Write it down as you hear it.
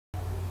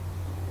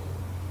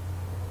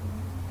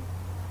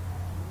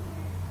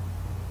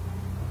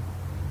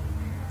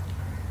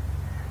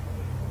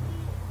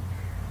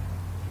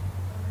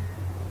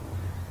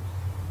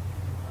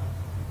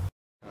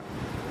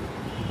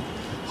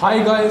Hi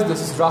guys,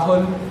 this is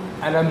Rahul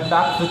and I'm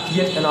back with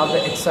yet another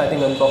exciting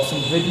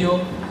unboxing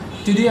video.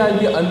 Today I'll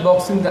be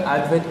unboxing the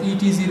Advent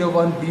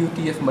ET01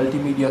 BUTF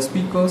multimedia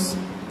speakers.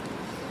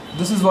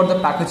 This is what the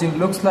packaging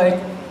looks like.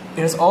 It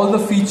has all the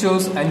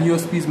features and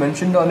USPs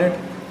mentioned on it.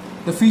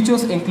 The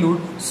features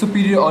include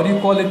superior audio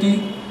quality,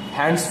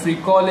 hands-free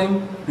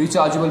calling,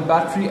 rechargeable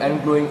battery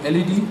and glowing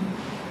LED.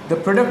 The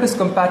product is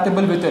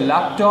compatible with your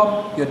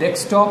laptop, your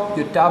desktop,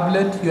 your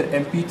tablet, your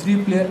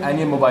MP3 player and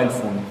your mobile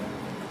phone.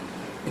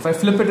 If I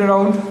flip it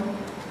around,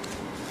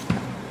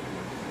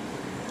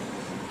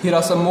 here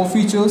are some more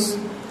features.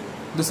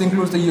 This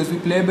includes the USB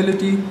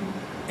playability.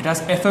 It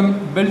has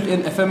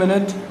built-in FM in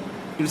it.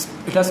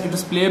 It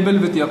is playable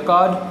with your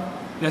card.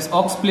 It has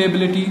aux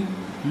playability,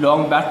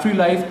 long battery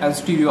life and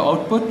stereo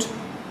output.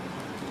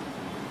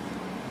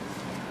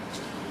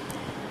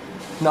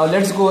 Now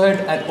let's go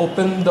ahead and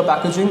open the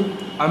packaging.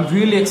 I'm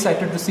really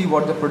excited to see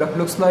what the product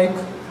looks like.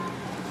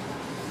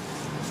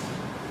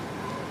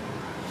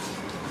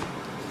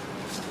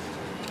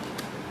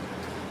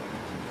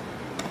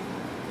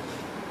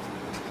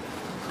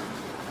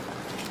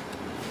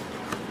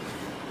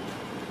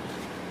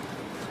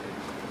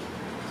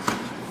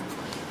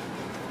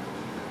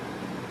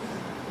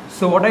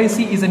 So what I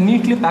see is a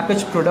neatly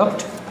packaged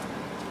product.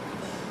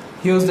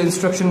 Here's the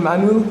instruction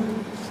manual.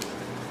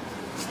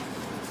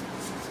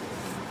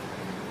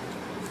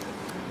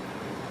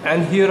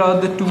 And here are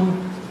the two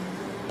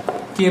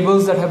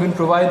cables that have been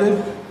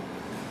provided.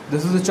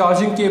 This is the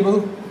charging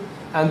cable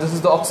and this is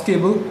the aux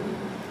cable.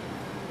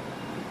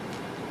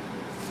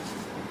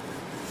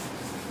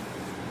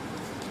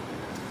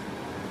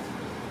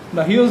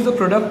 Now here's the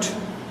product.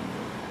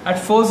 At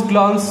first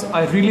glance,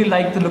 I really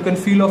like the look and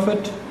feel of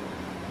it.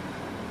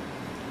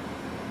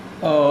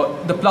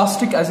 The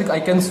plastic, as I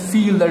can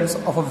feel that it's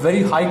of a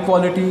very high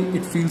quality.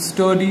 It feels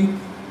sturdy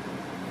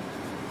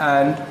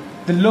and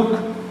the look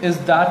is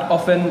that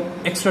of an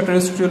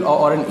extraterrestrial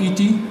or an ET.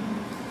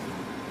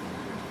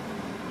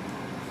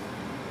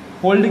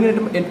 Holding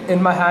it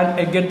in my hand,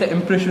 I get the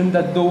impression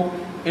that though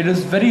it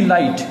is very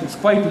light, it's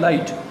quite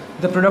light,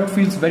 the product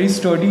feels very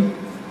sturdy.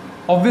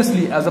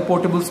 Obviously, as a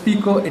portable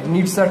speaker, it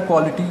needs that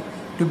quality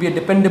to be a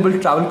dependable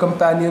travel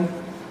companion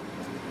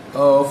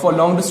for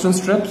long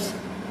distance trips.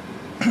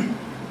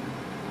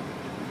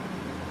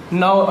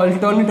 Now I'll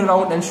turn it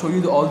around and show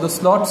you all the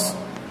slots.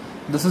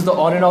 This is the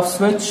on and off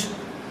switch.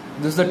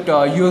 This is the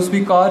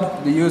USB card,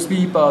 the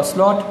USB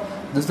slot.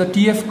 This is the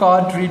TF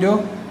card reader.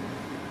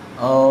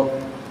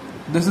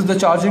 This is the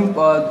charging,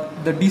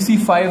 the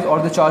DC5 or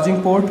the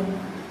charging port.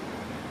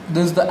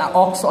 This is the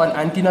aux or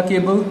antenna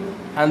cable,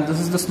 and this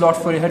is the slot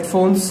for your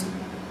headphones.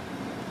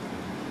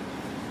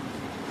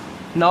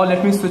 Now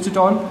let me switch it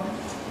on.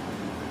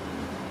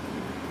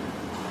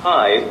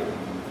 Hi,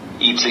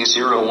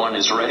 ET01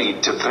 is ready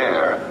to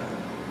pair.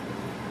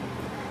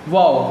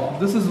 Wow,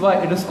 this is why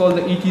it is called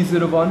the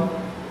ET01.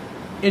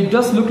 It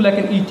does look like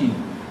an ET.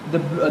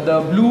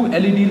 The blue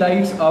LED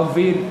lights are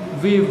way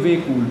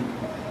cool.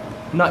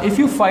 Now if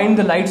you find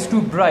the lights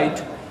too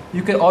bright,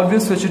 you can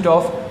always switch it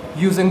off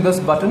using this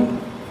button.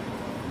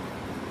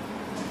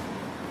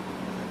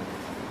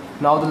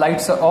 Now the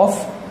lights are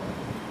off.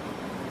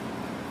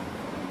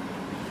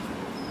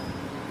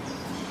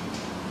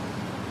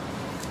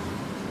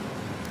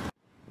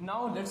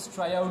 Now let's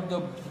try out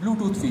the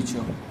Bluetooth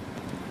feature.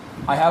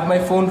 I have my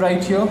phone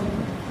right here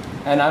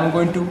and I'm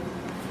going to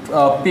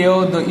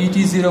pair the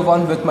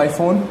ET01 with my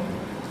phone.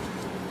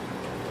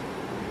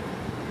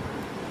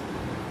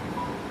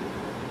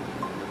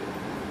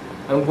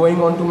 I'm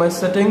going on to my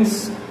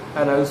settings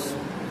and I'll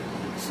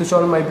switch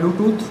on my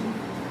Bluetooth.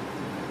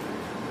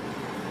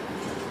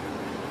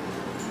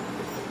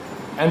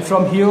 And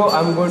from here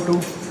I'm going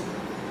to...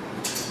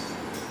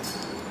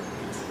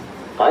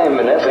 I am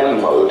in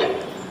FM mode.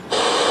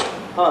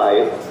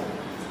 Hi,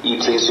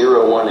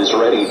 ET01 is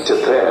ready to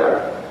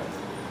pair.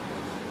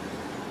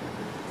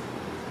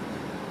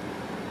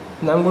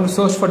 Now I'm going to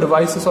search for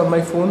devices on my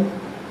phone.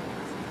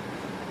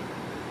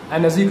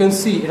 And as you can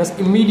see, it has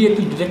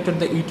immediately detected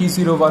the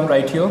ET01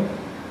 right here.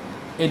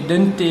 It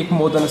didn't take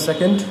more than a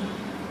second.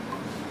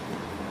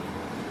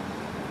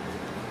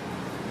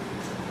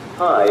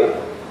 Hi,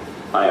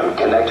 I am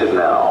connected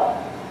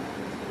now.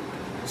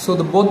 So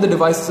both the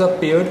devices are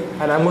paired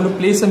and I'm going to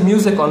play some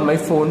music on my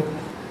phone.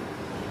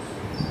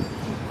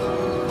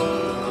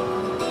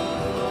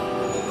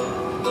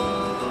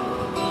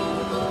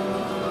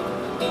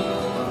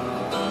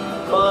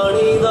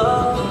 पानी दा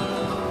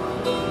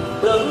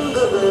रंग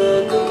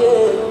वेख के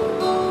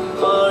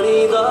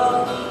पानी दा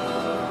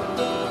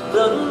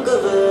रंग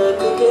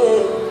वेख के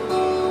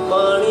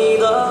पानी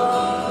दा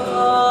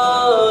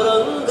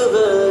रंग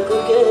वेख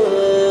के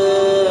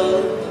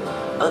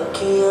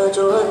अखियां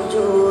जो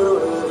अंजूर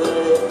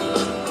उड़दे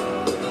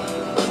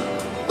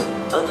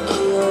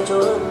अखियां जो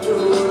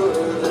Anjur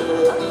उड़दे.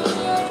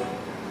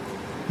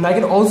 Now I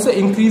can also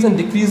increase and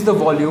decrease the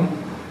volume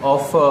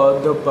of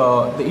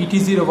the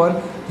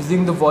ET01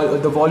 using the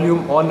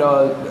volume on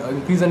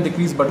increase and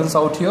decrease buttons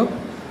out here.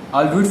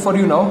 I'll do it for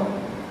you now.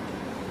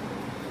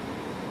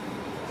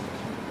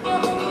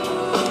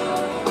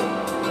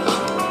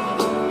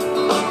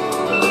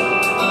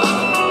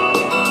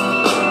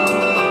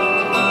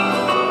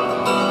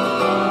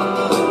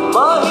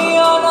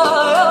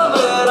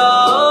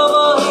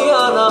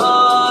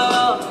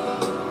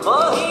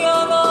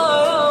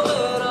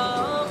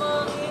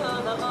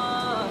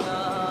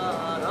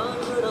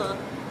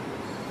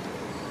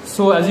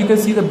 So as you can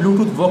see, the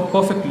Bluetooth worked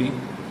perfectly.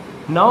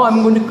 Now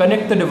I'm going to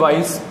connect the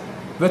device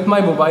with my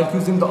mobile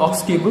using the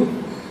aux cable.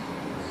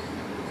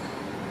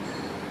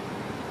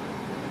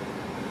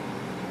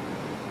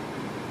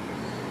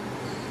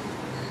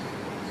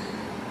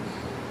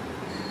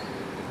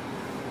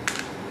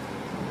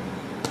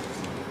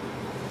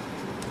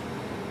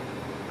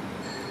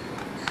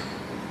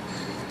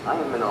 I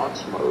am in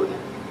aux mode.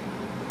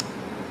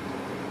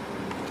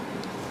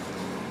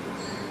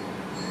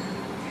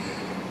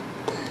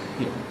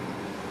 Here.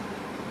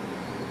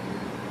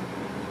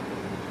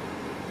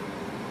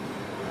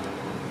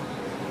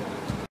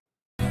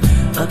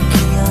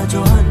 अखियाँ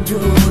जो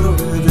अंजूर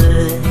उड़ दे,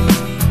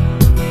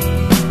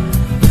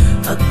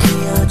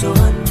 अखियाँ जो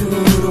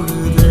अंजूर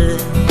उड़ दे,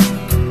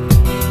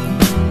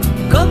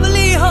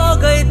 कमली हो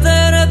गई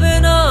तेरे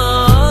बिना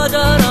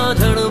आजा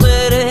रांझण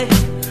मेरे,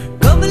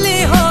 कमली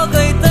हो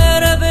गई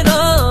तेरे बिना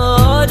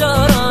आजा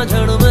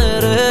रांझण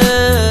मेरे,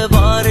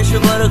 बारिश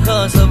बरखा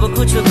सब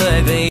कुछ बह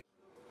गई.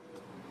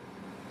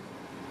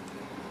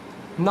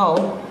 Now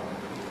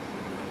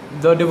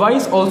the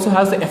device also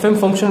has the FM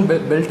function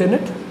built in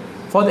it.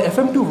 For the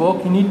FM to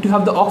work, you need to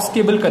have the aux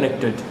cable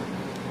connected.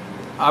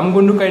 I'm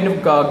going to kind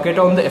of get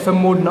on the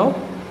FM mode now.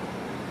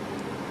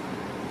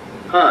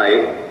 Hi,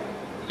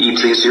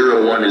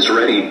 ET01 is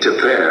ready to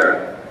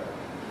pair.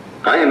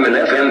 I am in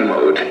FM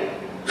mode.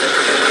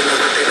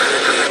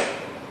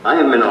 I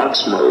am in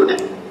aux mode.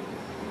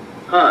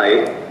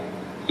 Hi,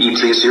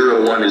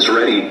 ET01 is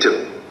ready to...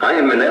 I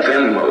am in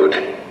FM mode.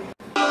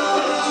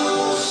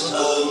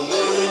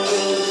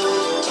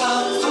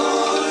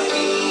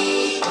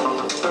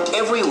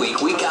 Every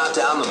week we count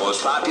down the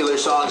most popular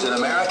songs in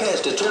America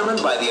as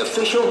determined by the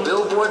official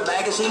Billboard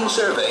magazine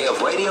survey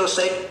of radio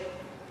stations.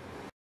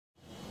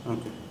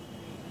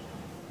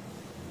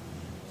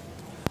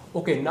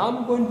 Okay, now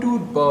I'm going to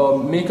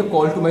make a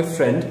call to my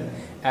friend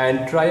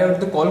and try out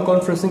the call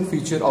conferencing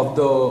feature of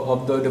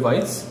the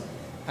device.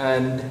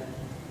 And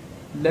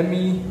let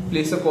me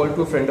place a call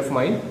to a friend of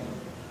mine.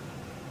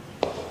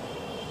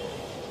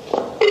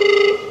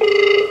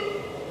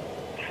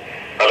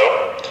 Hello?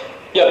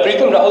 Yeah,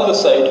 Preetham, Rahul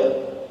this side.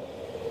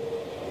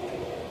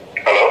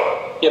 Hello?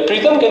 Yeah,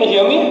 Preetham, can you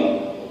hear me?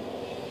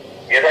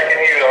 Yes, I can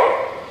hear you now.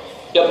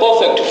 Yeah,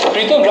 perfect.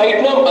 Preetham,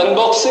 right now I'm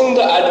unboxing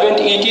the Advent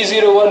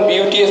ET01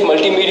 BUTF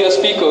multimedia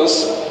speakers,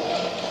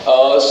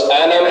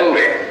 and I'm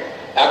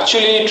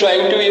actually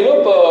trying to,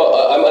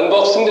 I'm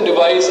unboxing the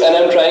device and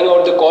I'm trying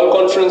out the call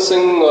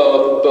conferencing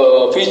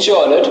feature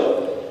on it.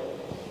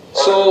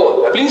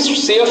 So please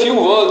say a few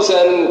words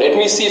and let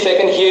me see if I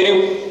can hear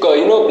you,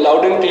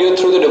 loud and clear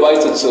through the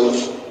device itself.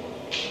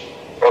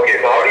 Okay,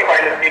 so how do you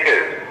find the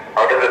speakers?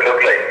 How does it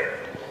look like?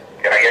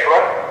 Can I get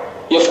one?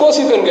 Yeah, of course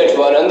you can get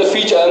one, and the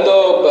feature and the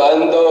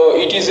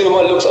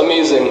ET01 looks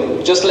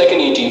amazing, just like an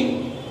ET.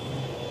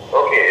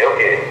 Okay.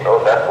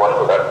 Oh, that's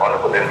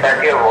wonderful, In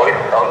fact, your voice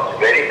sounds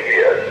very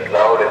clear,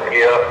 loud and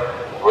clear,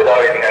 without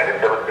any kind of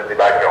disturbance in the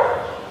background.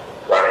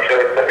 So I'm sure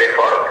it's a great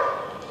product.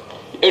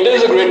 It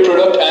is a great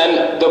product,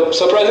 and the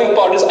surprising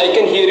part is I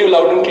can hear you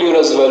loud and clear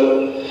as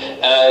well.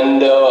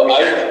 And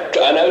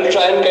I will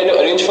try and kind of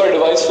arrange for a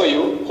device for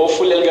you.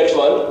 Hopefully I'll get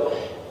one.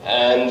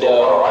 And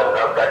I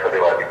love that for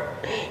Diwali.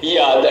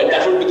 yeah,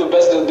 that would be the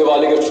best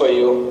Diwali gift for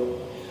you.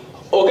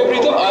 Okay,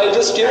 Preetham, I'll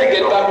just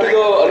get back to the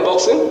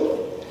unboxing,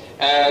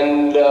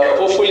 and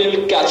hopefully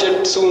you'll catch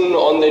it soon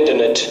on the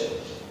internet.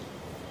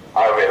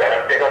 I will, and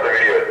I'll take out the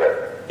video as well.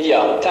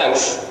 Yeah,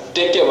 thanks.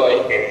 Take care,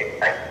 bye. Okay,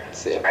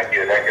 See ya. thank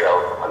you,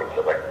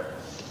 Rahul. Bye.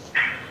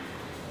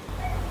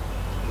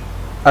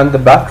 And the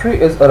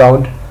battery is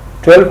around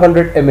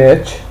 1200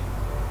 mAh,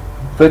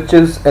 which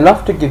is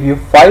enough to give you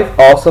 5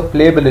 hours of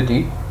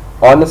playability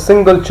on a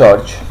single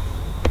charge.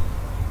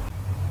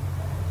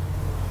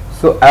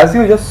 So as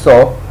you just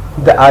saw,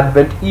 the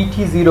Advent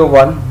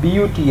ET01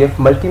 BUTF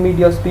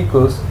multimedia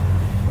speakers,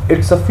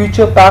 it's a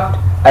feature-packed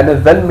and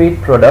a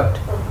well-made product,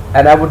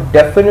 and I would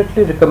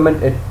definitely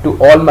recommend it to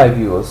all my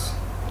viewers.